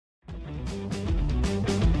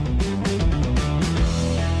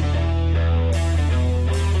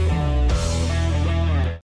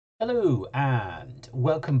Hello and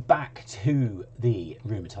welcome back to the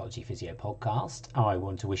Rheumatology Physio podcast. I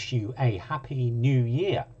want to wish you a happy new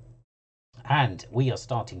year. And we are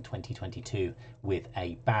starting 2022 with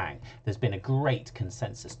a bang. There's been a great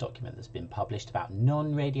consensus document that's been published about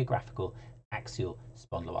non-radiographical axial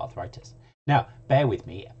spondyloarthritis. Now, bear with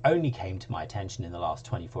me, it only came to my attention in the last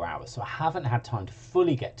 24 hours, so I haven't had time to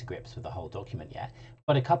fully get to grips with the whole document yet,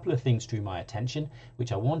 but a couple of things drew my attention,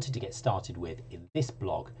 which I wanted to get started with in this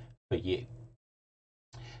blog for you.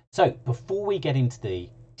 So before we get into the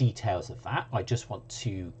details of that, I just want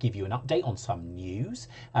to give you an update on some news.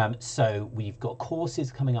 So we've got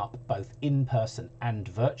courses coming up both in person and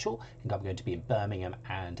virtual. I think I'm going to be in Birmingham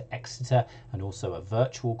and Exeter, and also a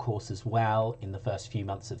virtual course as well in the first few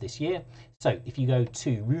months of this year. So if you go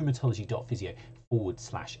to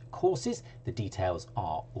rheumatology.physio/courses, the details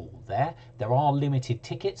are all there. There are limited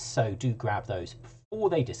tickets, so do grab those before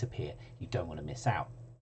they disappear. You don't want to miss out.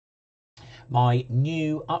 My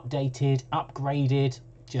new, updated, upgraded,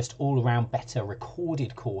 just all around better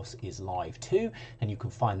recorded course is live too, and you can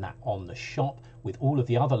find that on the shop with all of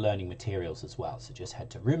the other learning materials as well. So just head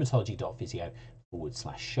to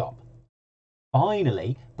rheumatology.physio/shop.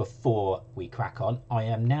 Finally, before we crack on, I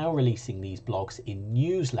am now releasing these blogs in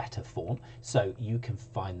newsletter form, so you can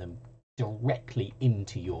find them directly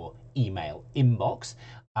into your email inbox.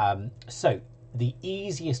 So the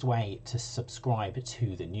easiest way to subscribe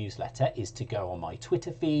to the newsletter is to go on my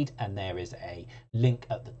Twitter feed, and there is a link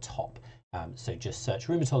at the top. So just search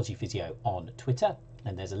Rheumatology Physio on Twitter,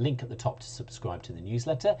 and there's a link at the top to subscribe to the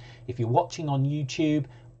newsletter. If you're watching on YouTube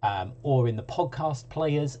or in the podcast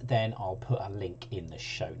players, then I'll put a link in the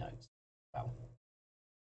show notes as well.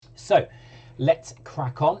 So let's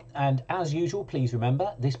crack on, and as usual, please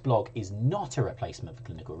remember this blog is not a replacement for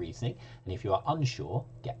clinical reasoning, and if you are unsure,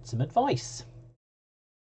 get some advice.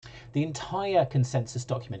 The entire consensus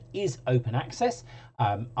document is open access,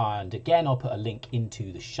 and again I'll put a link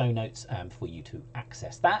into the show notes for you to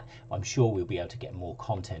access that. I'm sure we'll be able to get more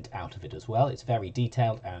content out of it as well. It's very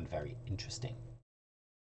detailed and very interesting.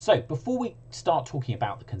 So before we start talking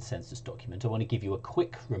about the consensus document, I want to give you a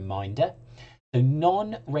quick reminder. So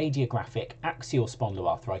non-radiographic axial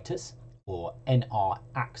spondyloarthritis, or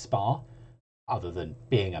NR-AXPAR, other than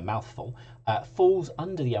being a mouthful, falls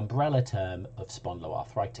under the umbrella term of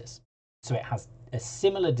spondyloarthritis. So it has a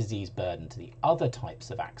similar disease burden to the other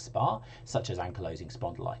types of AXPAR, such as ankylosing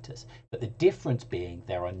spondylitis, but the difference being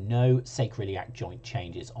there are no sacroiliac joint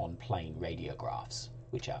changes on plain radiographs,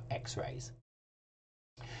 which are X-rays.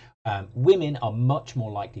 Women are much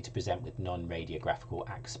more likely to present with non-radiographical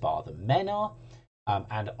AXPAR than men are.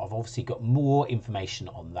 And I've obviously got more information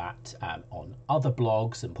on that on other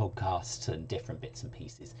blogs and podcasts and different bits and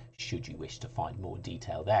pieces, should you wish to find more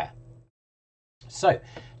detail there. So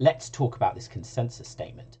let's talk about this consensus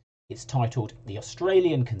statement. It's titled The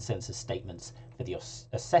Australian Consensus Statements for the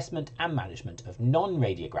Assessment and Management of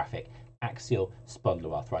Non-Radiographic Axial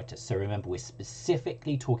Spondyloarthritis. So remember, we're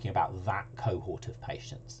specifically talking about that cohort of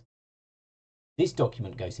patients. This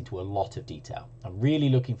document goes into a lot of detail. I'm really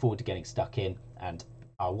looking forward to getting stuck in, and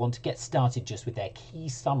I want to get started just with their key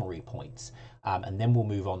summary points, and then we'll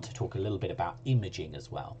move on to talk a little bit about imaging as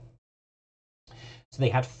well. So they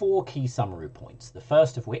had 4 key summary points, the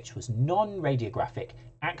first of which was non-radiographic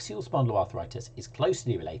axial spondyloarthritis is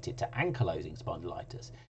closely related to ankylosing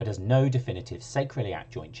spondylitis, but has no definitive sacroiliac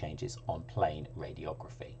joint changes on plain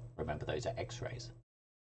radiography. Remember, those are X-rays.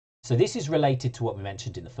 So this is related to what we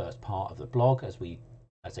mentioned in the first part of the blog, as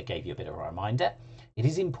I gave you a bit of a reminder. It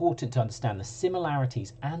is important to understand the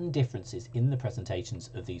similarities and differences in the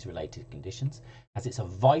presentations of these related conditions, as it's a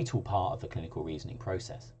vital part of the clinical reasoning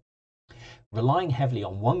process. Relying heavily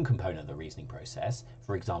on one component of the reasoning process,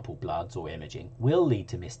 for example bloods or imaging, will lead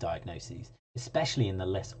to misdiagnoses, especially in the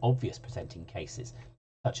less obvious presenting cases,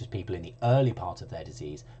 such as people in the early part of their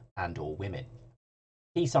disease and or women.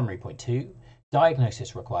 Key summary point 2.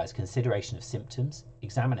 Diagnosis requires consideration of symptoms,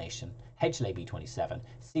 examination, HLA-B27,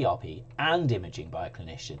 CRP, and imaging by a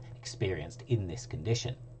clinician experienced in this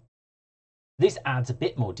condition. This adds a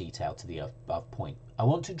bit more detail to the above point. I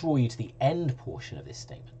want to draw you to the end portion of this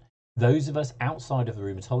statement. Those of us outside of the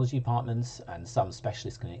rheumatology departments and some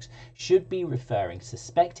specialist clinics should be referring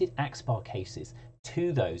suspected AXPAR cases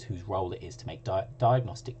to those whose role it is to make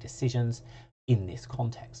diagnostic decisions in this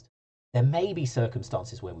context. There may be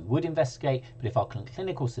circumstances where we would investigate, but if our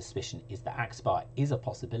clinical suspicion is that AXPAR is a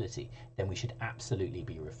possibility, then we should absolutely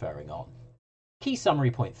be referring on. Key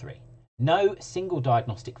summary point 3. No single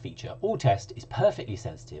diagnostic feature or test is perfectly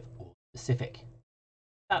sensitive or specific.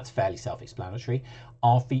 That's fairly self-explanatory.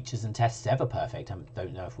 Are features and tests ever perfect? I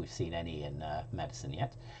don't know if we've seen any in medicine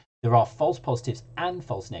yet. There are false positives and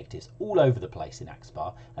false negatives all over the place in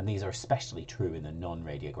AxSpA, and these are especially true in the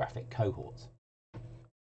non-radiographic cohorts.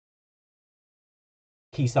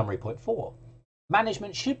 Key summary point 4.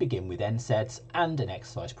 Management should begin with NSAIDs and an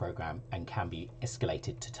exercise program and can be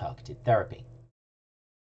escalated to targeted therapy.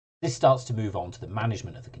 This starts to move on to the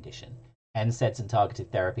management of the condition. NSAIDs and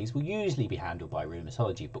targeted therapies will usually be handled by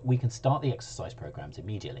rheumatology, but we can start the exercise programs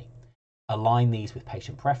immediately. Align these with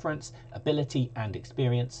patient preference, ability and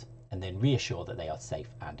experience, and then reassure that they are safe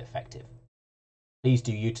and effective. Please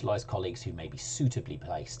do utilise colleagues who may be suitably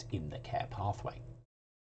placed in the care pathway.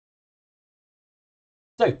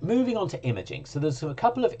 So moving on to imaging. So there's a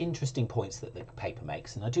couple of interesting points that the paper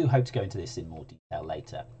makes, and I do hope to go into this in more detail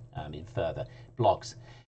later in further blogs.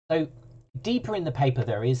 So deeper in the paper,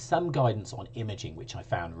 there is some guidance on imaging, which I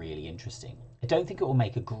found really interesting. I don't think it will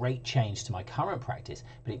make a great change to my current practice,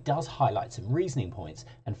 but it does highlight some reasoning points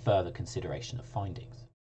and further consideration of findings.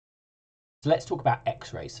 So let's talk about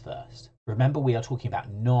X-rays first. Remember, we are talking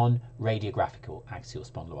about non-radiographical axial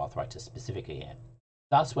spondyloarthritis specifically here.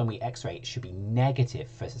 Thus, when we X-ray, it should be negative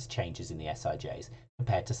for changes in the SIJs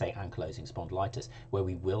compared to, say, ankylosing spondylitis, where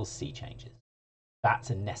we will see changes. That's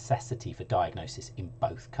a necessity for diagnosis in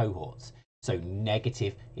both cohorts. So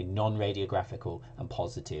negative in non-radiographical and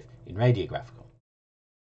positive in radiographical.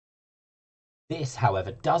 This,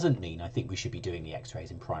 however, doesn't mean I think we should be doing the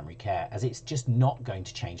X-rays in primary care, as it's just not going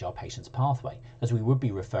to change our patient's pathway, as we would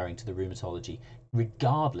be referring to the rheumatology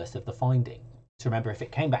regardless of the finding. So remember, if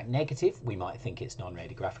it came back negative, we might think it's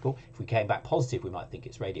non-radiographical. If we came back positive, we might think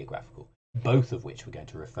it's radiographical, both of which we're going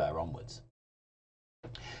to refer onwards.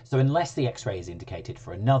 So unless the X-ray is indicated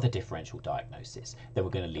for another differential diagnosis, then we're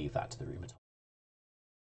going to leave that to the rheumatologist.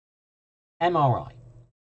 MRI.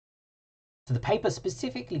 So the paper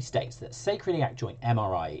specifically states that sacroiliac joint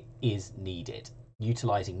MRI is needed,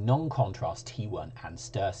 utilising non-contrast T1 and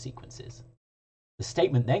STIR sequences. The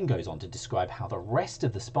statement then goes on to describe how the rest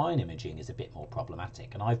of the spine imaging is a bit more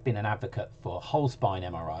problematic, and I've been an advocate for whole spine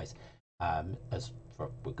MRIs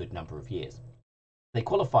for a good number of years. They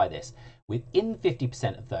qualify this within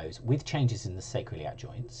 50% of those with changes in the sacroiliac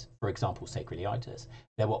joints, for example sacroiliitis.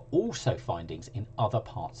 There were also findings in other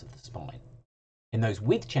parts of the spine. In those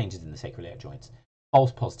with changes in the sacroiliac joints,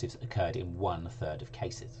 false positives occurred in 1/3 of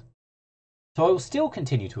cases. So I will still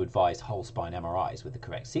continue to advise whole spine MRIs with the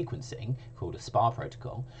correct sequencing, called a SPA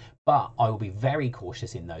protocol, but I will be very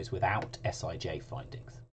cautious in those without SIJ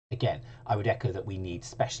findings. Again, I would echo that we need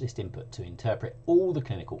specialist input to interpret all the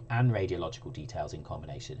clinical and radiological details in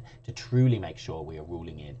combination to truly make sure we are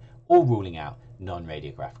ruling in or ruling out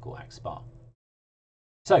non-radiographical AxSpA.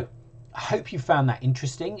 So I hope you found that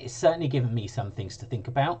interesting. It's certainly given me some things to think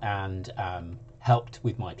about and helped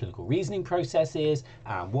with my clinical reasoning processes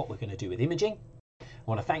and what we're going to do with imaging. I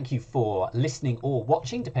want to thank you for listening or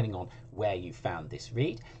watching, depending on where you found this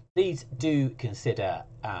read. Please do consider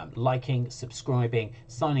liking, subscribing,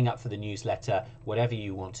 signing up for the newsletter, whatever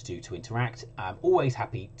you want to do to interact. I'm always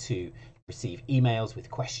happy to receive emails with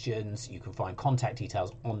questions. You can find contact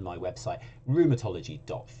details on my website,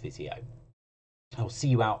 rheumatology.physio. I'll see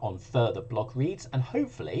you out on further blog reads and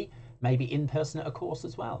hopefully maybe in person at a course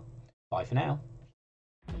as well. Bye for now.